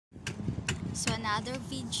So another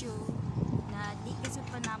video na di kasi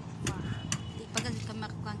pa nampa. Di pa kasi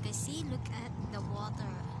kamakuan kasi look at the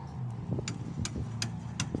water.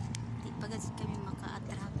 Di pa kasi kami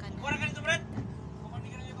maka-atrakan. Wala ka nito, Brad?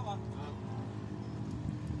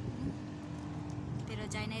 Pero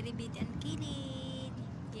dyan na ribit and kilid.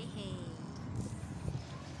 Yehey.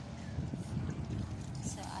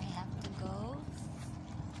 So I have to go.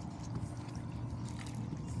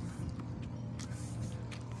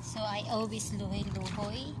 So I always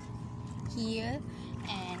luhoy-luhoy here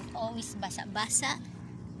and always basa-basa.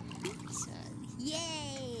 So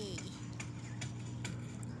yay!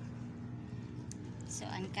 So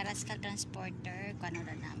ang Carrascal Transporter, kung ano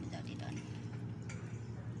na namin daw dito.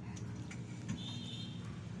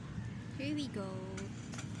 Here we go.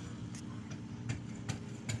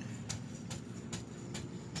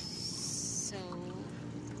 So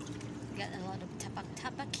got a lot of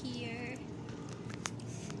tapak-tapak here.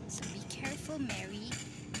 So be careful, Mary.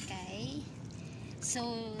 Okay. So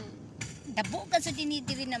dabo ka sa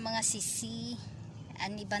dinidiri ng mga sisi.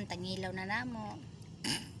 Ang ibang tangilaw na namo.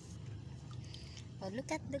 Oh,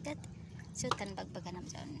 look at. So tanbagbaga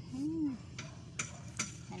naman dyan.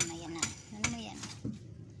 Ano yan na? Ano mo yan?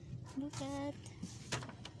 Look at.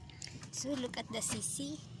 So look at the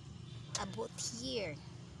sisi about here.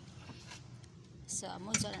 So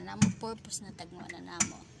amo dyan na namo purpose na tagmuan na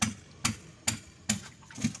namo.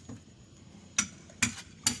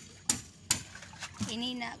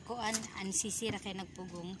 Ini na kuan ang sisira kay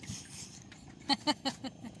nagpugong.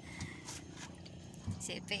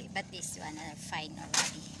 Sipe, but this one are fine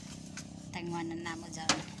already. Tagmuan na namo dyan.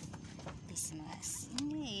 This mas.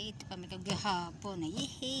 Ito pa may kagahapon.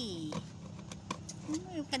 Yehey.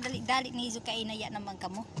 Yung kadali-dali ni Izo kainaya naman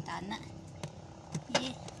kamo. Tana.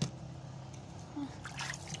 Yeah.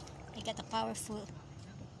 I got a powerful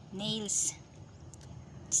nails.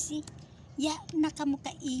 See? Ya, nakamu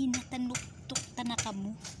kaina tanuktok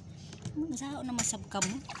tanakamu. Sao na masab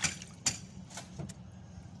kamu?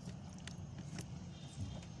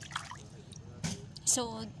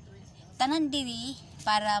 So, tanan diri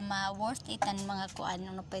para ma-worth it ang mga kuan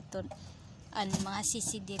ano pa ito ang mga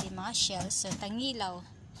sisi diri mga shells. So, tangilaw.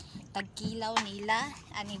 Tagkilaw nila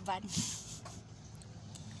aniban.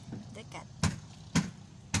 Dekat.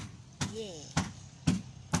 Yeah.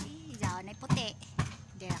 Iyaw na puti.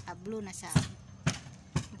 Dira ka blue na sa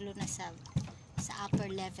upper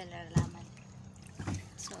level laman.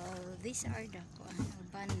 So these are the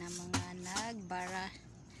uban na mga nagbara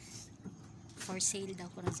for sale daw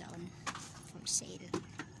ko na zaon. For sale.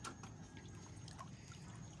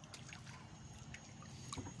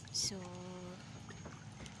 So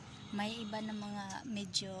may iba na mga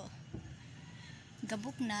medyo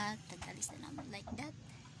gabok na tagalis na naman like that.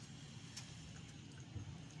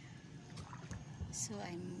 So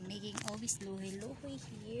I'm making always luhoy-luhoy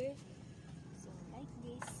here. So like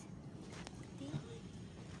this. See?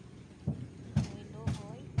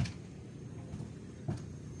 Luhoy-luhoy.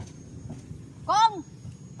 Kong!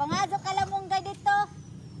 Pangaso kalamunggay dito.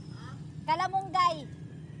 Kalamunggay.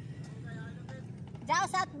 Diyaw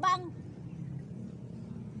sa atbang.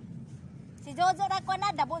 Si Jojo na ko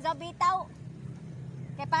na, dabo sa bitaw.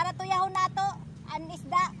 Kaya para tuyahon na to, ang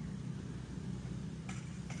isda.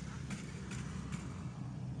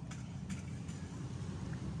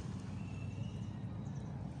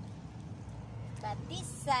 But this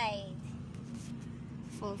side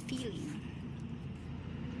fulfilling.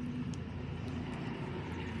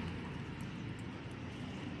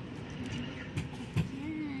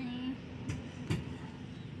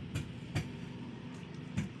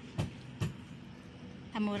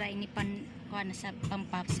 Amura ini pan kuan sa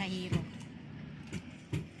pampasahero.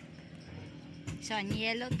 So ang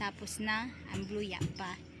yellow tapos na ang blue ya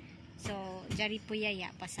pa. So jari po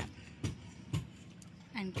ya pa sa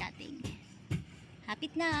ang cutting.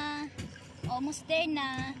 Hapit na. Almost there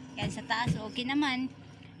na. Yan sa taas, okay naman.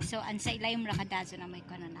 So, ansay layong rakadazo na may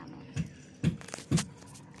kuwan na mo.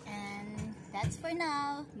 And that's for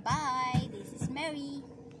now. Bye. This is Mary.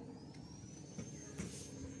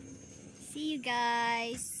 See you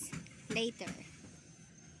guys later.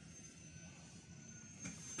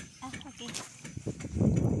 Okay.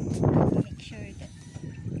 Make sure that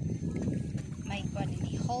my kuwan in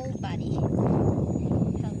the whole body.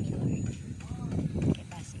 Help me, Lord.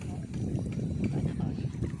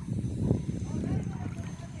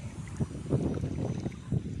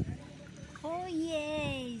 Oh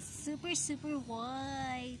yay! Super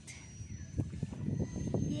white.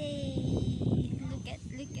 Yay!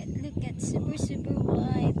 Look at super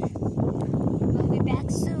white. We'll be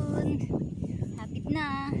back soon. Hapit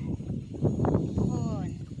na.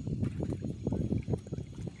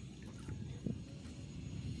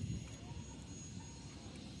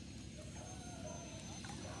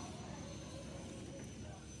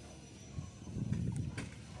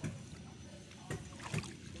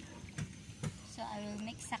 will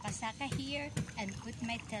make saka-saka here and put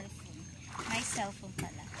my cell phone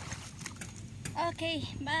pala. Okay,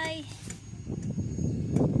 bye!